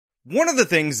One of the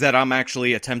things that I'm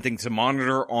actually attempting to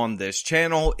monitor on this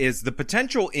channel is the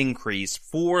potential increase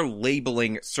for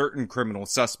labeling certain criminal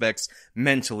suspects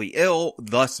mentally ill,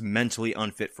 thus mentally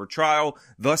unfit for trial,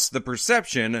 thus the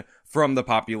perception from the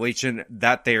population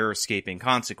that they're escaping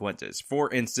consequences.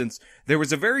 For instance, there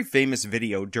was a very famous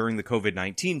video during the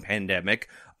COVID-19 pandemic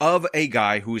of a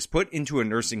guy who was put into a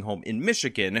nursing home in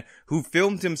Michigan who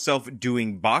filmed himself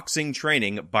doing boxing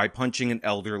training by punching an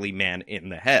elderly man in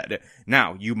the head.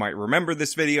 Now, you might remember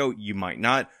this video, you might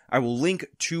not. I will link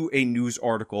to a news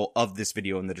article of this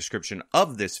video in the description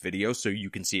of this video so you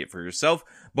can see it for yourself,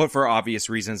 but for obvious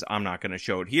reasons, I'm not going to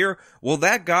show it here. Well,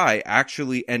 that guy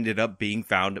actually ended up being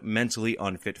found mentally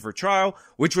unfit for trial,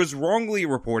 which was wrongly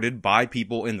reported by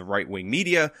people in the right-wing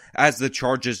media as the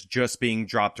charges just being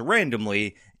dropped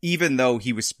randomly, even though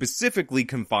he was specifically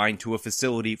confined to a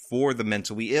facility for the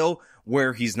mentally ill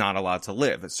where he's not allowed to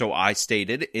live. So I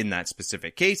stated in that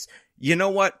specific case, you know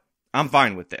what? I'm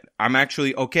fine with it. I'm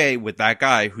actually okay with that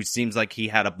guy who seems like he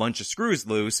had a bunch of screws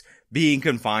loose being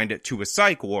confined to a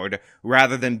psych ward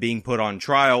rather than being put on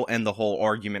trial and the whole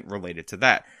argument related to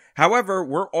that. However,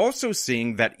 we're also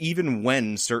seeing that even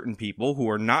when certain people who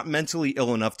are not mentally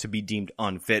ill enough to be deemed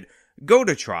unfit go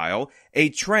to trial, a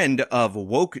trend of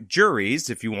woke juries,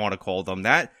 if you want to call them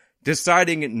that,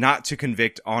 deciding not to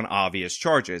convict on obvious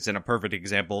charges. And a perfect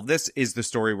example of this is the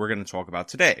story we're going to talk about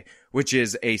today, which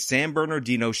is a San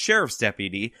Bernardino sheriff's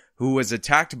deputy who was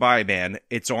attacked by a man.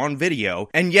 It's on video,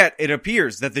 and yet it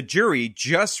appears that the jury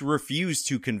just refused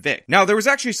to convict. Now, there was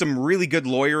actually some really good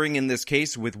lawyering in this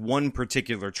case with one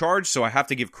particular charge, so I have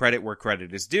to give credit where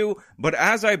credit is due, but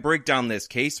as I break down this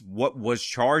case, what was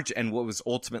charged and what was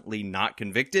ultimately not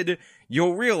convicted,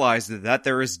 you'll realize that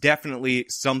there is definitely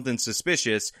something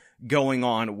suspicious going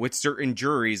on with certain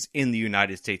juries in the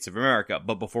United States of America.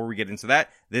 But before we get into that,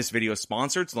 this video is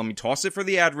sponsored, so let me toss it for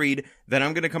the ad read, then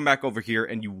I'm going to come back over here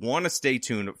and you want to stay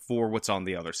tuned for what's on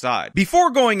the other side.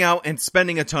 Before going out and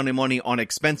spending a ton of money on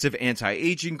expensive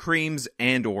anti-aging creams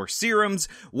and or serums,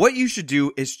 what you should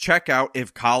do is check out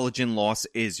if collagen loss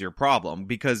is your problem,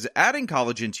 because adding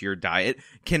collagen to your diet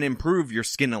can improve your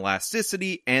skin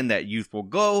elasticity and that youthful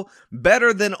glow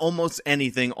better than almost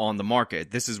anything on the market.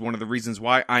 This is one of the reasons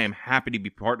why I am happy to be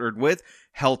partnered with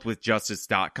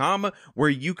healthwithjustice.com, where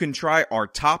you can try our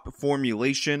top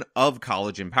formulation of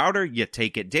collagen powder. You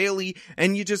take it daily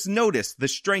and you just notice the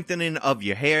strengthening of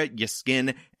your hair, your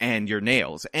skin, and your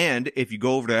nails. And if you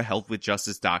go over to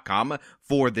healthwithjustice.com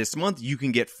for this month, you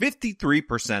can get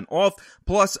 53% off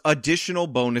plus additional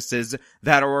bonuses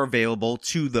that are available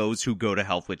to those who go to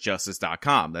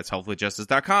healthwithjustice.com. That's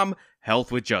healthwithjustice.com,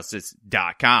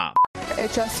 healthwithjustice.com.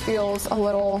 It just feels a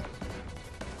little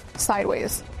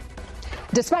sideways.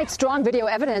 Despite strong video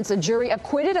evidence, a jury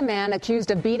acquitted a man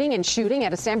accused of beating and shooting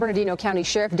at a San Bernardino County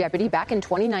Sheriff deputy back in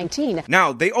 2019.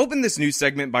 Now, they opened this news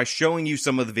segment by showing you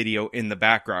some of the video in the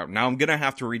background. Now, I'm going to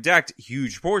have to redact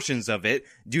huge portions of it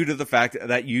due to the fact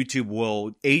that YouTube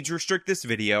will age restrict this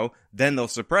video, then they'll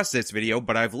suppress this video,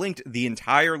 but I've linked the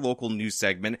entire local news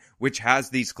segment, which has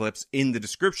these clips in the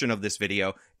description of this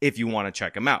video if you want to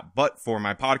check them out. But for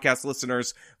my podcast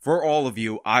listeners, for all of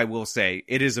you, I will say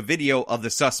it is a video of the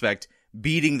suspect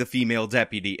beating the female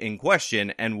deputy in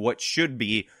question and what should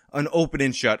be an open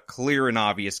and shut, clear and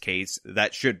obvious case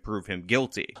that should prove him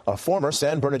guilty. A former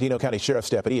San Bernardino County Sheriff's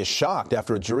deputy is shocked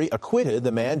after a jury acquitted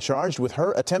the man charged with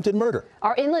her attempted murder.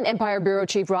 Our Inland Empire Bureau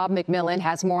Chief Rob McMillan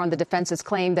has more on the defense's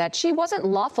claim that she wasn't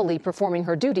lawfully performing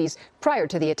her duties prior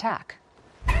to the attack.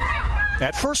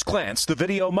 At first glance, the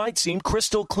video might seem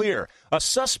crystal clear. A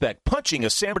suspect punching a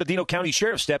San Bernardino County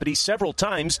Sheriff's deputy several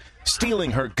times,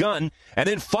 stealing her gun, and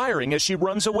then firing as she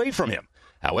runs away from him.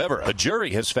 However, a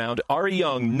jury has found Ari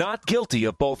Young not guilty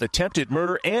of both attempted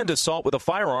murder and assault with a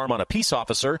firearm on a peace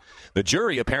officer. The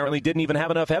jury apparently didn't even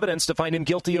have enough evidence to find him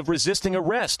guilty of resisting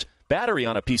arrest, battery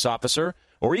on a peace officer,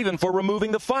 or even for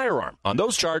removing the firearm. On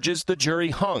those charges, the jury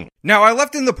hung. Now, I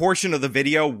left in the portion of the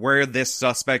video where this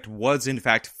suspect was in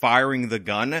fact firing the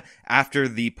gun after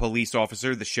the police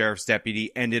officer, the sheriff's deputy,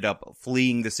 ended up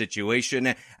fleeing the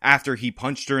situation after he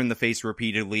punched her in the face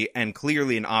repeatedly and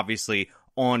clearly and obviously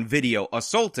on video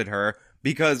assaulted her,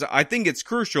 because I think it's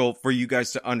crucial for you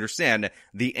guys to understand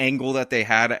the angle that they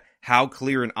had, how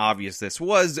clear and obvious this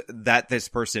was that this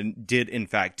person did in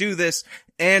fact do this,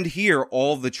 and hear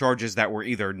all the charges that were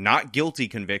either not guilty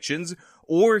convictions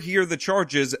or hear the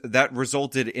charges that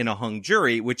resulted in a hung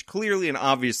jury, which clearly and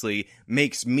obviously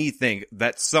makes me think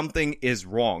that something is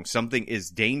wrong, something is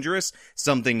dangerous,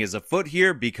 something is afoot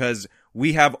here, because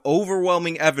we have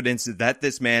overwhelming evidence that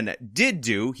this man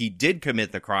he did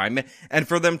commit the crime, and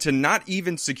for them to not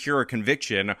even secure a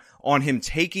conviction on him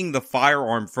taking the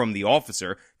firearm from the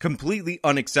officer, completely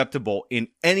unacceptable in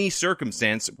any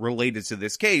circumstance related to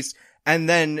this case, and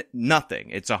then nothing.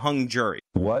 It's a hung jury.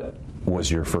 What was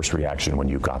your first reaction when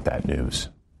you got that news?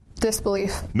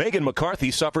 Disbelief. Megan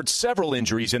McCarthy suffered several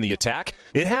injuries in the attack.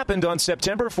 It happened on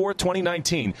September 4th,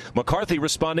 2019. McCarthy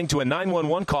responding to a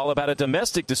 911 call about a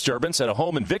domestic disturbance at a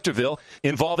home in Victorville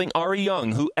involving Ari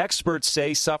Young, who experts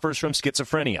say suffers from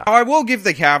schizophrenia. I will give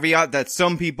the caveat that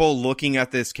some people looking at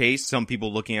this case, some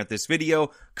people looking at this video,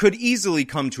 could easily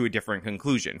come to a different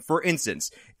conclusion. For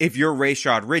instance, if you're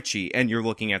Rayshad Ritchie and you're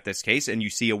looking at this case and you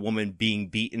see a woman being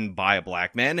beaten by a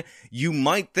black man, you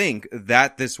might think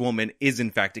that this woman is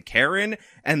in fact a Karen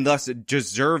and thus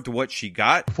deserved what she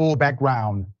got. Full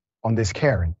background on this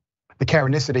Karen. The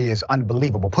Karenicity is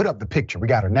unbelievable. Put up the picture. We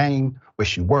got her name, where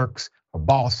she works, her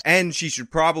boss. And she should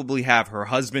probably have her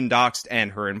husband doxxed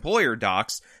and her employer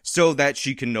doxxed so that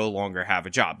she can no longer have a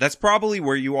job. That's probably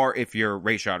where you are if you're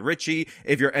Rayshad Ritchie.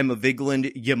 If you're Emma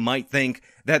Vigeland, you might think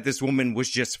that this woman was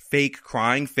just fake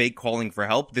crying, fake calling for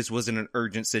help. This wasn't an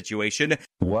urgent situation.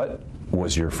 What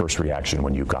was your first reaction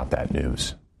when you got that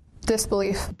news?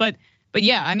 Disbelief. But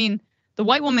yeah, I mean, the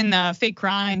white woman fake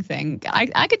crying thing,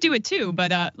 I could do it too,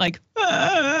 but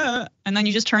and then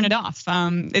you just turn it off.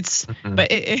 It's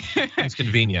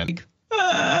convenient.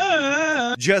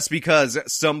 Just because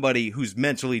somebody who's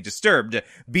mentally disturbed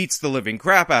beats the living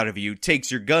crap out of you, takes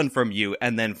your gun from you,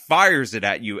 and then fires it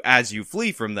at you as you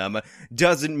flee from them,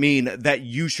 doesn't mean that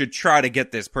you should try to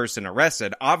get this person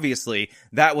arrested. Obviously,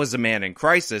 that was a man in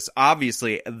crisis.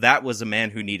 Obviously, that was a man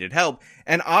who needed help.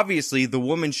 And obviously, the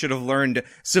woman should have learned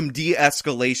some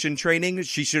de-escalation training.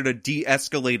 She should have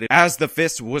de-escalated as the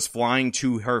fist was flying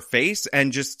to her face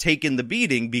and just taken the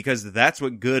beating, because that's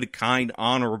what good, kind,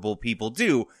 honorable people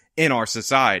do in our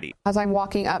society. As I'm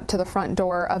walking up to the front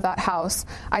door of that house,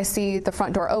 I see the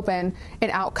front door open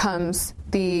and out comes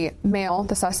the male,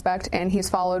 the suspect, and he's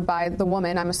followed by the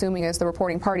woman, I'm assuming is the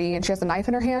reporting party, and she has a knife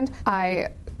in her hand. I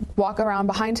walk around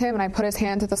behind him and I put his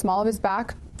hand to the small of his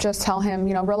back, just tell him,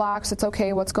 relax, it's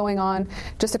okay, what's going on,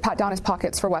 just to pat down his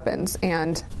pockets for weapons,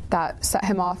 and that set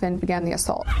him off and began the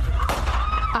assault.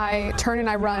 I turn and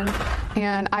I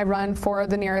run for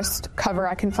the nearest cover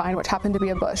I can find, which happened to be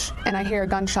a bush, and I hear a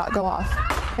gunshot go off,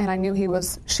 and I knew he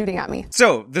was shooting at me.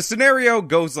 So, the scenario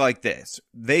goes like this.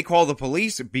 They call the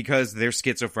police because their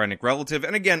schizophrenic relative,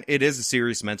 and again, it is a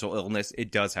serious mental illness,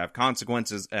 it does have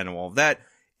consequences and all of that,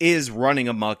 is running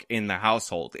amok in the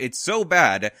household. It's so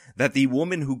bad that the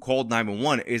woman who called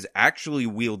 911 is actually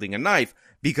wielding a knife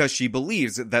because she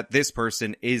believes that this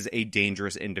person is a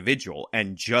dangerous individual.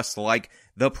 And just like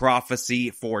the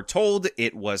prophecy foretold,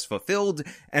 it was fulfilled.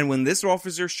 And when this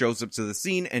officer shows up to the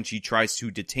scene and she tries to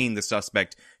detain the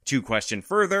suspect to question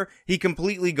further, he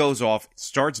completely goes off,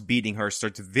 starts beating her,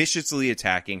 starts viciously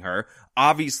attacking her,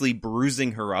 obviously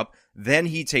bruising her up. Then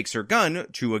he takes her gun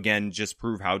to, again, just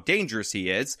prove how dangerous he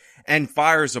is, and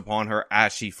fires upon her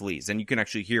as she flees. And you can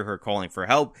actually hear her calling for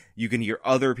help. You can hear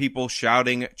other people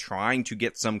shouting, trying to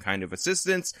get some kind of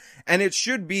assistance. And it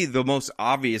should be the most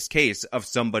obvious case of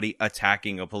somebody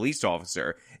attacking a police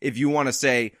officer. If you want to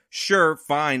say, sure,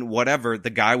 fine, whatever, the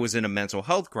guy was in a mental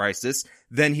health crisis,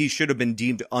 then he should have been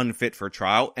deemed unfit for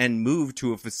trial and moved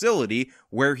to a facility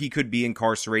where he could be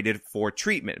incarcerated for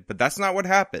treatment. But that's not what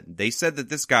happened. They said that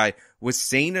this guy was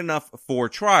sane enough for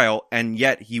trial, and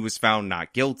yet he was found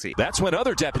not guilty. That's when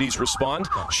other deputies respond,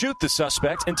 shoot the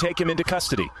suspect, and take him into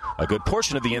custody. A good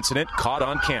portion of the incident caught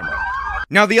on camera.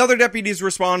 Now, the other deputies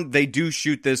respond. They do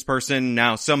shoot this person.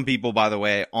 Now, some people, by the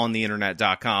way, on the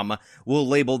internet.com will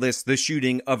label this the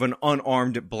shooting of an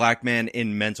unarmed black man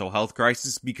in mental health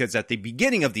crisis, because at the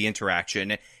beginning of the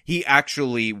interaction, he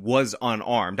actually was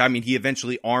unarmed. I mean, he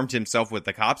eventually armed himself with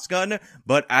the cop's gun,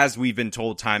 but as we've been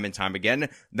told time and time again,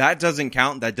 that doesn't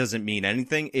count. That doesn't mean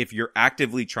anything. If you're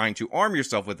actively trying to arm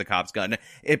yourself with the cop's gun,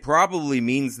 it probably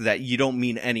means that you don't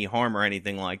mean any harm or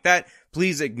anything like that.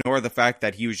 Please ignore the fact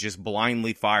that he was just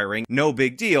blindly firing. No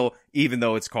big deal, even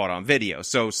though it's caught on video.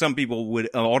 So some people would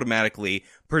automatically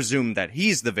presume that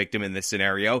he's the victim in this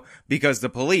scenario because the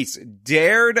police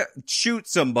dared shoot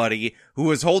somebody who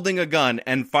was holding a gun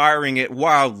and firing it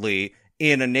wildly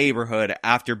in a neighborhood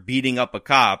after beating up a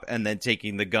cop and then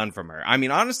taking the gun from her. I mean,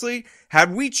 honestly,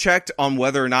 had we checked on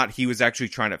whether or not he was actually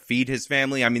trying to feed his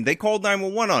family, I mean, they called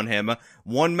 911 on him,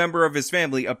 one member of his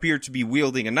family appeared to be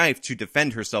wielding a knife to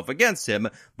defend herself against him.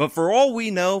 But for all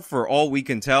we know, for all we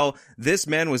can tell, this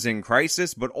man was in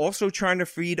crisis, but also trying to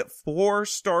feed 4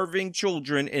 starving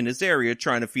children in his area,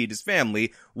 trying to feed his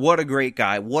family. What a great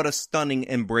guy. What a stunning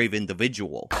and brave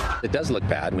individual. It does look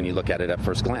bad when you look at it at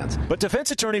first glance. But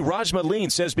defense attorney Raj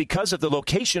Maleen says because of the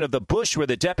location of the bush where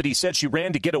the deputy said she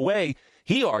ran to get away,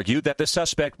 he argued that the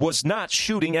suspect was not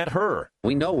shooting at her.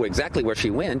 We know exactly where she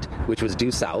went, which was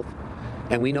due south,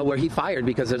 and we know where he fired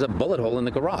because there's a bullet hole in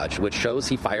the garage, which shows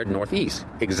he fired northeast,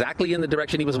 exactly in the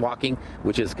direction he was walking,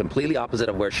 which is completely opposite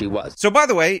of where she was. So by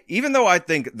the way, even though I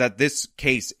think that this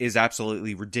case is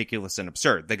absolutely ridiculous and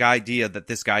absurd, the idea that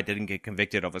this guy didn't get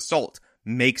convicted of assault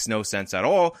makes no sense at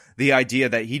all. The idea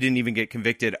that he didn't even get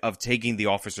convicted of taking the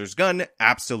officer's gun,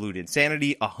 absolute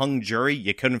insanity. A hung jury,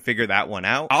 you couldn't figure that one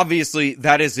out. Obviously,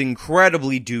 that is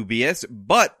incredibly dubious,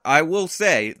 but I will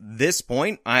say this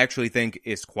point I actually think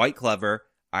is quite clever.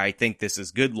 I think this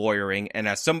is good lawyering, and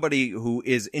as somebody who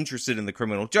is interested in the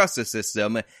criminal justice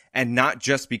system, and not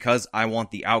just because I want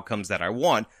the outcomes that I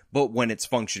want, but when it's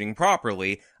functioning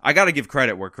properly, I gotta give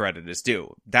credit where credit is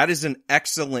due. That is an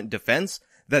excellent defense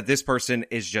that this person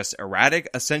is just erratic.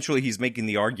 Essentially, he's making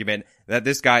the argument that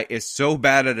this guy is so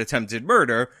bad at attempted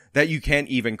murder that you can't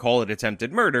even call it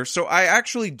attempted murder. So I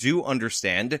actually do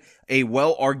understand a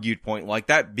well-argued point like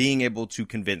that being able to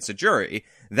convince a jury.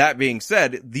 That being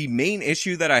said, the main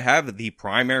issue that I have, the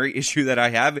primary issue that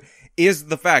I have, is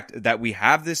the fact that we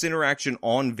have this interaction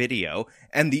on video,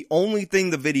 and the only thing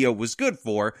the video was good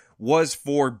for was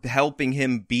for helping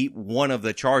him beat one of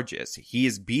the charges. He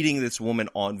is beating this woman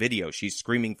on video. She's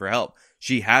screaming for help.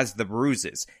 She has the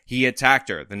bruises. He attacked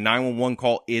her. The 911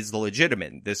 call is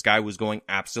legitimate. This guy was going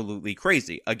absolutely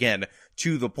crazy. Again,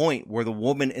 to the point where the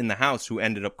woman in the house who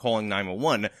ended up calling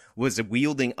 911 was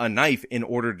wielding a knife in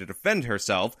order to defend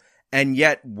herself. And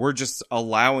yet, we're just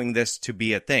allowing this to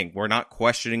be a thing. We're not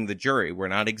questioning the jury. We're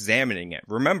not examining it.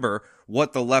 Remember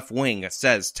what the left wing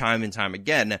says time and time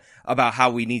again about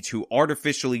how we need to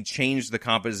artificially change the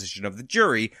composition of the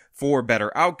jury for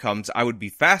better outcomes. I would be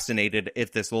fascinated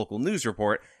if this local news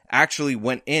report actually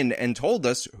went in and told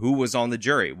us who was on the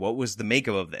jury. What was the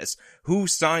makeup of this? Who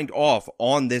signed off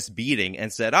on this beating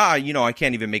and said, I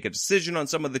can't even make a decision on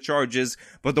some of the charges,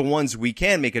 but the ones we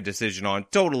can make a decision on,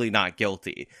 totally not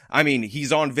guilty. I mean,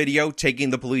 he's on video taking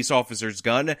the police officer's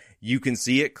gun. You can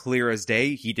see it clear as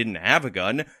day. He didn't have a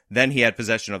gun. Then he had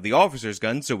possession of the officer's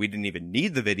gun, so we didn't even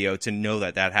need the video to know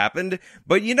that that happened.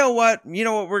 But you know what? You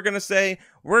know what we're gonna say?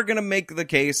 We're gonna make the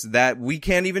case that we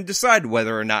can't even decide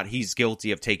whether or not he's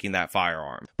guilty of taking that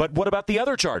firearm. But what about the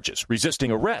other charges?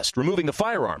 Resisting arrest, removing the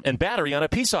firearm, and battery on a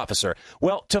peace officer.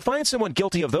 Well, to find someone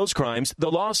guilty of those crimes,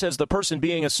 the law says the person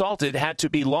being assaulted had to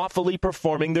be lawfully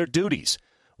performing their duties.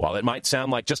 While it might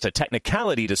sound like just a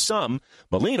technicality to some,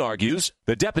 Maleen argues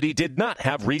the deputy did not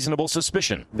have reasonable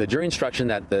suspicion. The jury instruction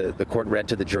that the court read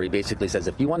to the jury basically says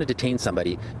if you want to detain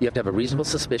somebody, you have to have a reasonable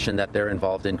suspicion that they're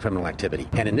involved in criminal activity.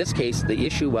 And in this case, the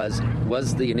issue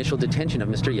was the initial detention of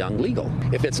Mr. Young legal?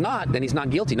 If it's not, then he's not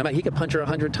guilty. No matter, he could punch her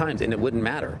 100 times and it wouldn't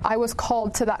matter. I was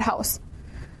called to that house.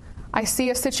 I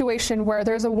see a situation where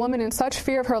there's a woman in such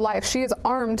fear of her life. She is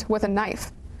armed with a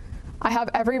knife. I have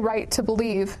every right to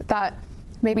believe that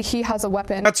maybe he has a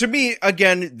weapon. Now, to me,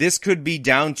 again, this could be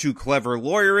down to clever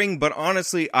lawyering, but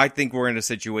honestly, I think we're in a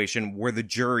situation where the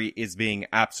jury is being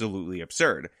absolutely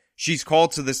absurd. She's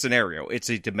called to the scenario. It's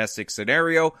a domestic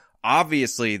scenario.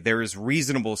 Obviously, there is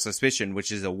reasonable suspicion,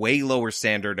 which is a way lower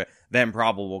standard than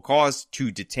probable cause,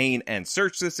 to detain and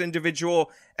search this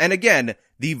individual. And again,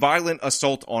 the violent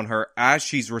assault on her as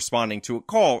she's responding to a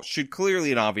call should clearly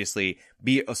and obviously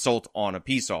be assault on a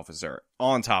peace officer.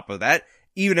 On top of that,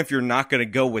 even if you're not going to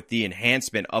go with the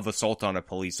enhancement of assault on a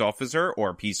police officer or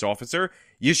a peace officer,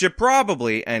 you should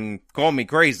probably, and call me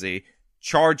crazy,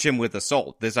 charge him with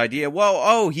assault. This idea,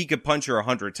 he could punch her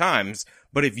 100 times,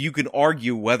 but if you could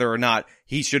argue whether or not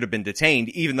he should have been detained,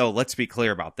 even though, let's be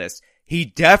clear about this, he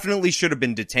definitely should have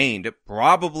been detained,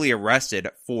 probably arrested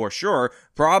for sure,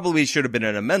 probably should have been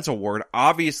in a mental ward,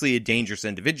 obviously a dangerous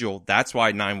individual. That's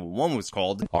why 911 was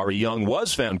called. Ari Young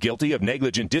was found guilty of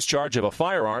negligent discharge of a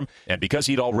firearm, and because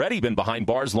he'd already been behind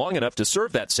bars long enough to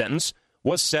serve that sentence,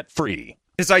 was set free.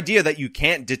 This idea that you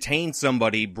can't detain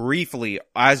somebody briefly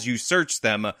as you search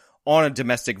them on a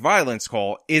domestic violence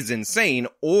call is insane,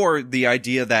 or the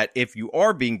idea that if you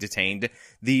are being detained,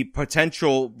 the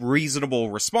potential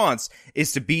reasonable response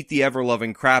is to beat the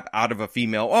ever-loving crap out of a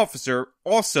female officer,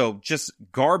 also just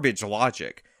garbage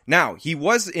logic. Now, he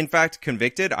was in fact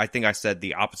convicted, I think I said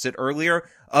the opposite earlier,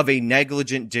 of a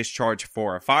negligent discharge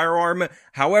for a firearm.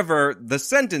 However, the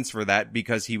sentence for that,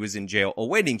 because he was in jail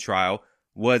awaiting trial,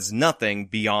 was nothing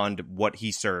beyond what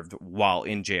he served while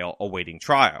in jail awaiting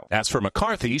trial. As for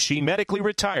McCarthy, she medically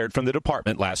retired from the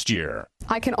department last year.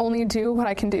 I can only do what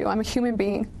I can do. I'm a human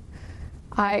being.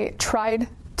 I tried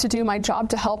to do my job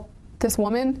to help this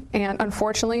woman, and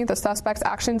unfortunately, the suspect's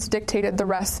actions dictated the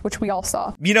rest, which we all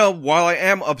saw. You know, while I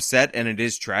am upset and it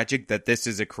is tragic that this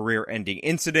is a career-ending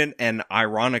incident, and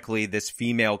ironically, this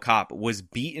female cop was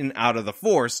beaten out of the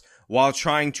force while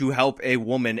trying to help a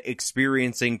woman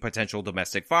experiencing potential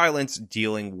domestic violence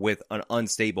dealing with an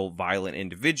unstable, violent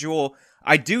individual,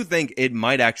 I do think it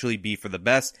might actually be for the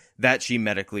best that she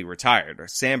medically retired.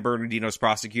 San Bernardino's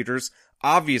prosecutors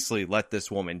obviously let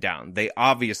this woman down. They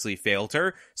obviously failed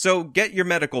her. So get your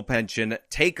medical pension,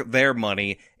 take their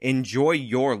money, enjoy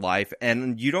your life,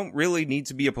 and you don't really need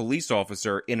to be a police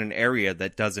officer in an area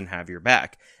that doesn't have your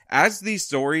back. As these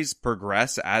stories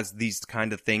progress, as these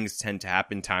kind of things tend to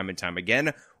happen time and time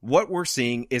again, what we're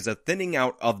seeing is a thinning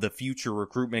out of the future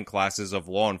recruitment classes of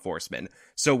law enforcement.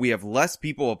 So we have less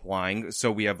people applying,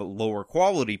 so we have lower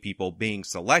quality people being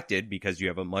selected because you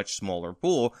have a much smaller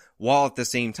pool, while at the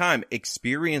same time,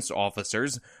 experienced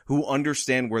officers who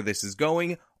understand where this is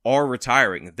going are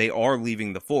retiring. They are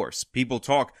leaving the force. People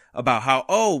talk about how,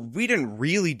 oh, we didn't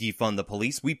really defund the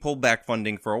police. We pulled back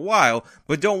funding for a while,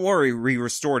 but don't worry, we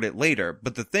restored it later.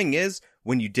 But the thing is,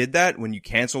 when you did that, when you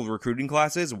canceled recruiting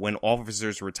classes, when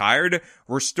officers retired,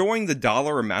 restoring the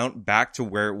dollar amount back to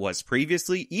where it was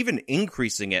previously, even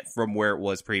increasing it from where it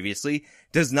was previously,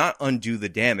 does not undo the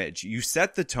damage. You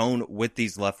set the tone with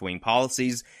these left-wing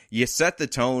policies. You set the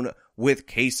tone with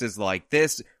cases like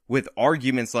this, with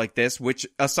arguments like this, which,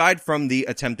 aside from the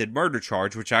attempted murder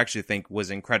charge, which I actually think was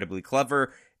incredibly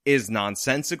clever, is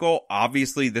nonsensical.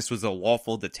 Obviously, this was a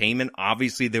lawful detainment.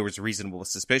 Obviously, there was reasonable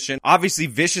suspicion. Obviously,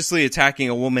 viciously attacking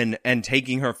a woman and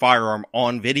taking her firearm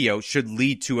on video should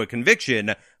lead to a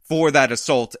conviction for that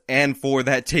assault and for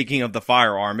that taking of the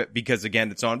firearm, because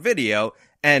again, it's on video.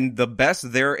 And the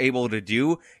best they're able to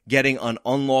do, getting an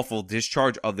unlawful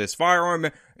discharge of this firearm,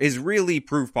 is really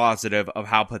proof positive of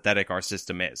how pathetic our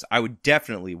system is. I would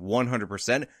definitely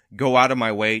 100% go out of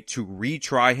my way to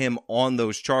retry him on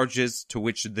those charges to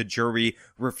which the jury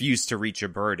refused to reach a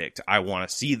verdict. I want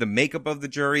to see the makeup of the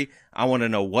jury. I want to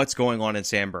know what's going on in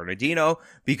San Bernardino,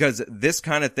 because this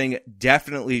kind of thing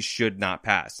definitely should not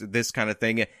pass. This kind of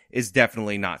thing is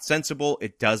definitely not sensible.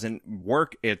 It doesn't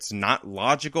work. It's not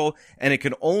logical, and it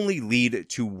can only lead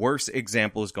to worse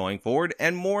examples going forward,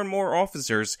 and more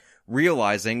officers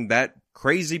realizing that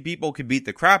crazy people could beat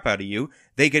the crap out of you.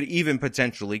 They could even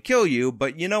potentially kill you,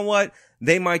 but you know what?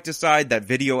 They might decide that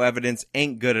video evidence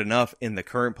ain't good enough in the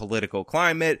current political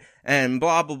climate, and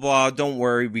blah, blah, blah. Don't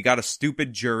worry, we got a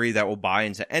stupid jury that will buy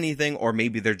into anything, or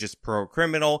maybe they're just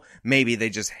pro-criminal. Maybe they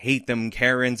just hate them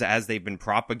Karens as they've been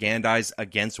propagandized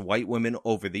against white women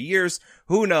over the years.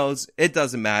 Who knows? It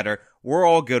doesn't matter. We're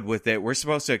all good with it. We're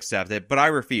supposed to accept it, but I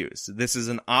refuse. This is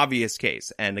an obvious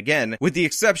case. And again, with the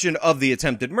exception of the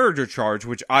attempted murder charge,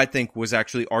 which I think was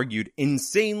actually argued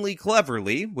insanely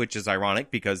cleverly, which is ironic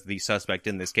because the suspect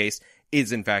in this case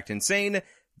is in fact insane,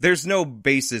 there's no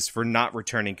basis for not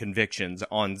returning convictions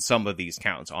on some of these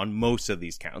counts, on most of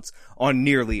these counts, on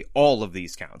nearly all of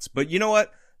these counts. But you know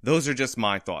what? Those are just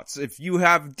my thoughts. If you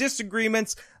have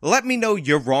disagreements, let me know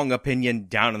your wrong opinion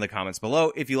down in the comments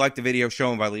below. If you liked the video,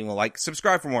 show them by leaving a like,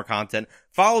 subscribe for more content,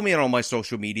 follow me on all my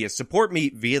social media, support me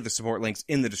via the support links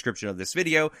in the description of this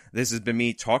video. This has been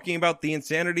me talking about the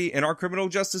insanity in our criminal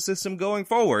justice system going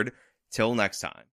forward. Till next time.